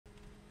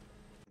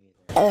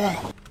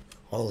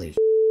Holy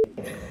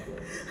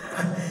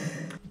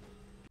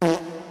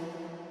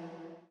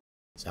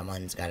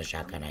Someone's got a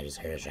shotgun. I just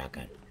heard a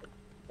shotgun.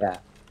 Yeah.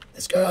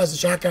 This girl has a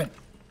shotgun.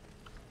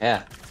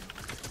 Yeah.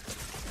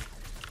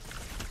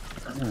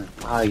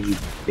 Oh, you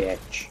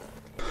bitch.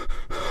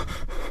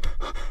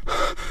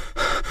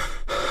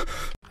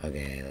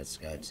 Okay, let's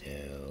go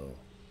to...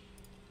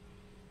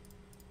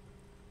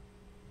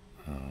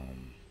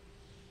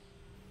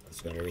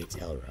 Let's go to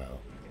Retail Row.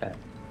 Okay.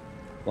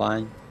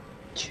 1,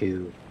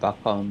 2,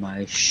 buckle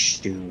my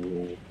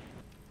shoe.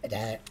 Hey,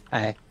 Dad.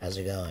 Hi. How's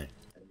it going?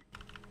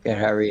 Good,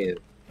 how are you?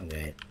 I'm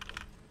good.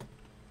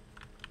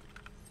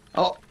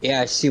 Oh,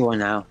 yeah, I see one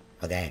now.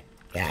 Okay.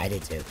 Yeah, I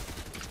did too.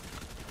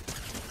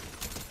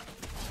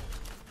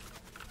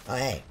 Oh,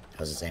 hey. That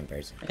was the same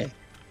person. Hey.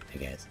 I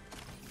guess.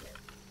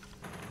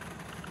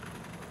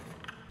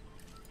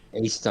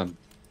 Aced them.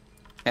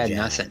 Had Yeah.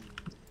 nothing.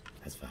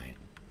 That's fine.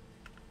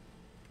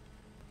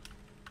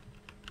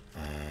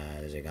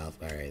 There's a golf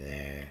cart right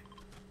there.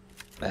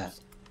 Yeah.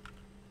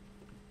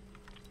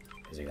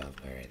 There's a golf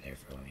cart right there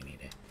for when we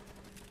need it.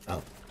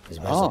 Oh, there's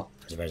a person. Oh,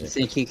 There's a person. you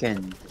think you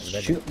can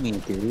shoot me,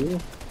 do you?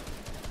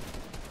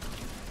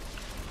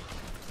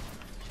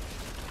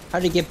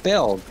 How'd you get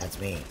billed? That's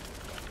me.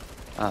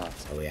 Oh.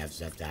 So we have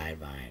stuff to hide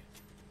behind.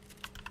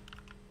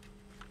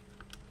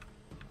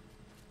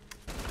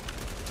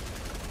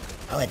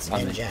 Oh, it's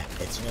Ninja.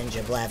 It's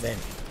Ninja Blevin.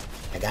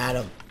 I got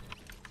him.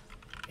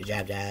 Good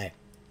job, Tyler.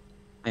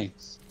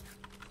 Thanks.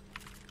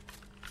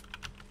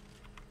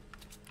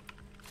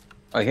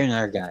 Oh, here's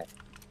another guy.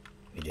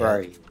 Where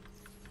are you?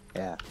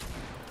 Yeah.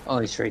 Oh,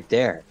 he's right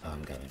there. Oh,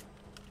 I'm coming.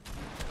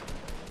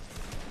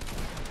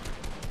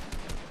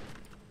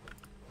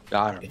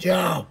 Got him. Good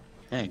job.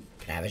 Hey.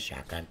 Can I have a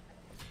shotgun?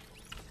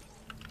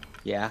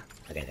 Yeah.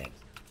 Okay, thanks.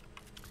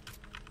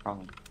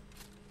 Problem.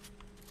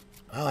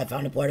 Oh, I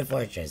found a porta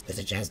fortress. There's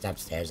a chest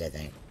upstairs, I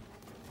think.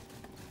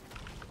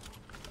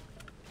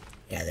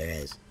 Yeah, there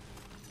is.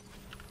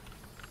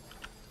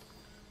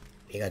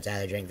 Here you go,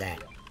 Tyler. Drink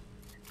that.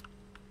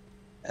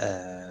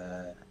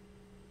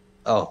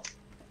 Oh.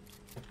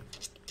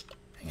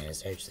 I'm gonna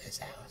search this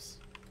house.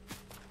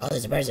 Oh,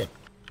 there's a person.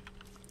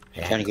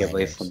 I'm trying to get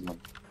away from them.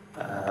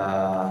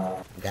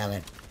 I'm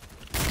coming.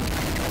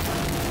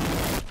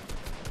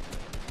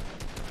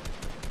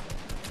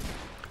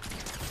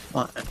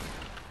 Come on.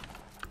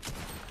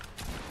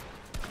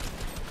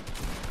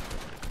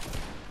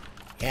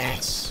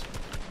 Yes.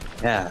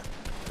 Yeah.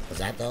 Was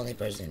that the only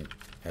person?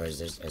 Or is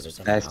there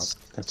something else?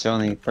 That's the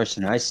only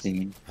person I've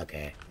seen.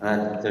 Okay.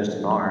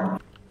 There's more.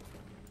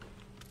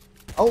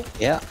 Oh,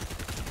 yeah.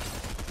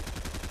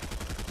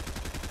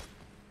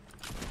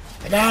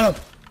 I got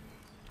him!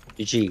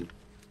 GG.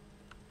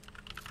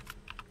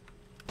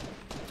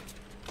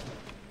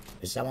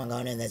 There's someone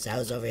going in this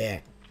house over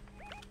here.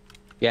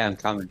 Yeah, I'm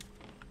coming.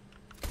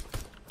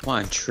 Come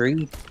on,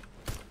 tree.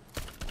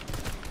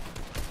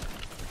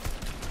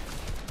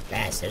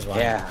 Yes, there's one.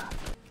 Yeah.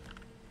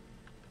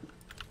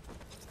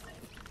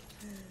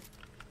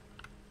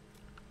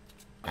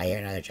 I hear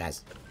another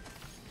chest.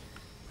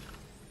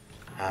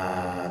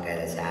 Okay,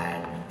 let's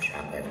add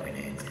shockwave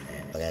grenades in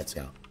it. Okay, let's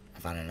go. I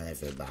found another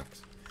food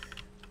box.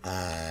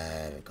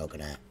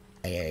 Coconut.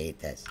 Here, eat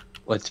this.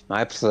 What's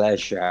my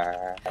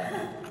pleasure?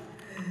 We're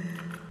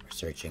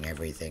searching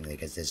everything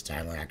because this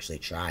time we're actually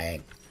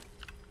trying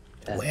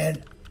to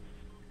win.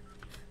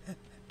 Now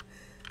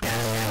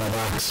we have a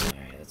box.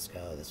 Alright, let's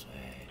go this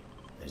way.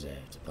 There's a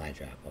supply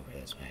drop over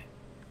this way.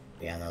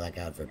 Be on the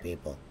lookout for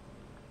people.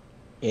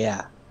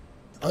 Yeah.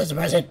 Oh, there's a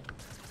person!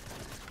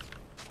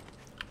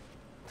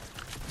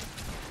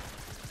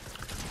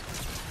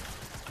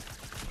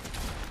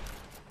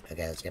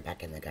 Okay, let's get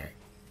back in the car.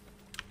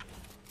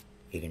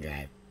 You can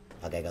drive.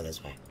 Okay, go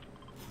this way.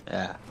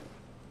 Yeah.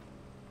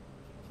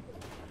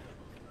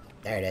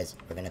 There it is.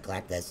 We're gonna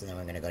collect this and then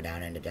we're gonna go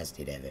down into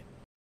Dusty Divot.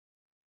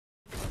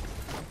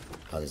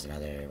 Oh, there's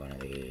another one of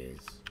these.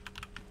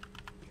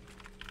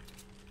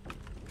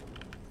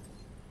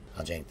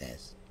 I'll drink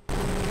this.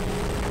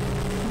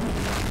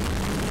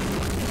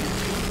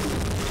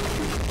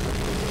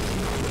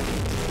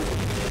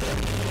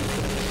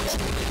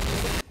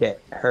 Yeah,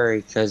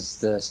 hurry, because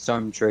the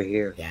storm's right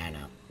here. Yeah, I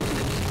know.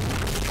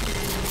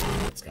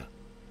 Let's go.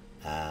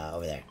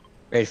 Over there.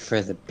 Ready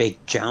for the big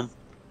jump?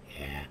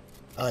 Yeah.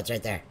 Oh, it's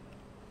right there.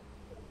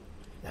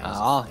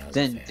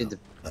 Then did the...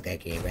 Okay,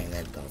 can you bring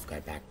the golf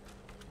cart back?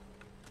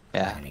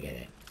 Yeah. I'm gonna get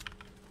it.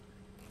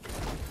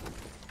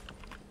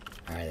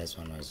 Alright, this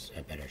one was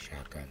a better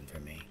shotgun for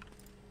me.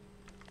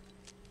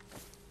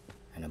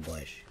 And a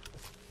bush.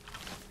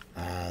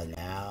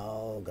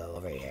 Now go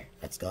over here.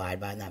 Let's go hide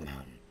behind that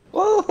mountain.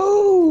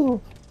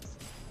 Woohoo!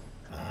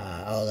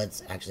 Oh,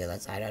 let's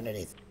hide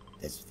underneath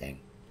this thing.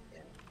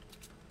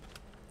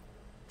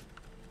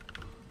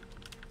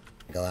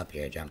 Go up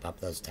here, jump up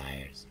those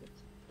tires.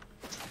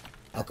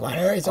 Oh, come on,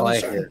 hurry, someone's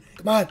shooting.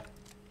 Come on.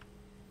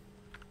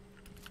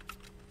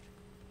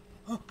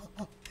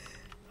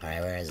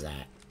 Alright, where is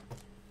that?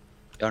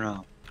 Don't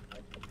know.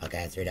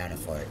 Okay, I threw down a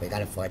fort. We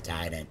got a fort to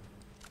hide in.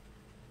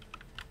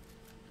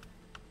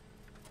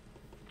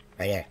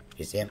 Right here.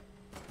 You see him?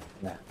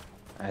 Yeah,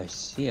 I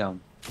see him.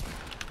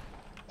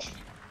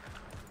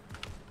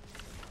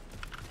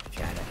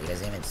 He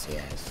doesn't even see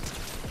us.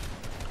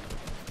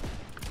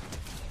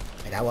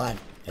 I got one.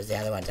 There's the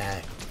other one,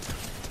 Tyler.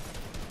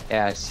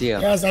 Yeah, I see him.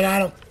 Yes, I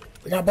got him.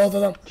 We got both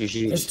of them.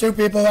 GG. There's 2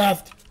 people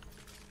left.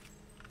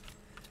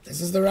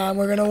 This is the round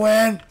we're gonna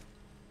win.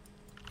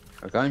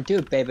 We're going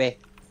to, baby.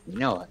 You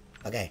know it.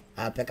 Okay,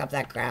 pick up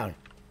that crown.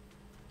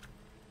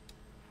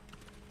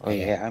 Oh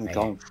yeah, I'm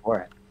going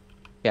for it.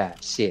 Yeah,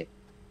 I see it.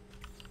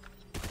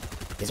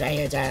 He's right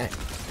here, Tyler.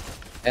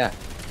 Yeah.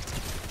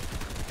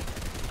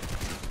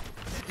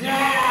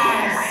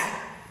 Yes!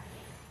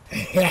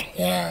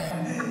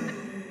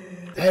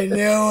 I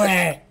knew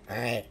it!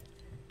 Alright.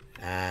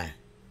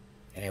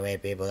 Anyway,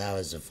 people, that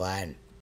was fun.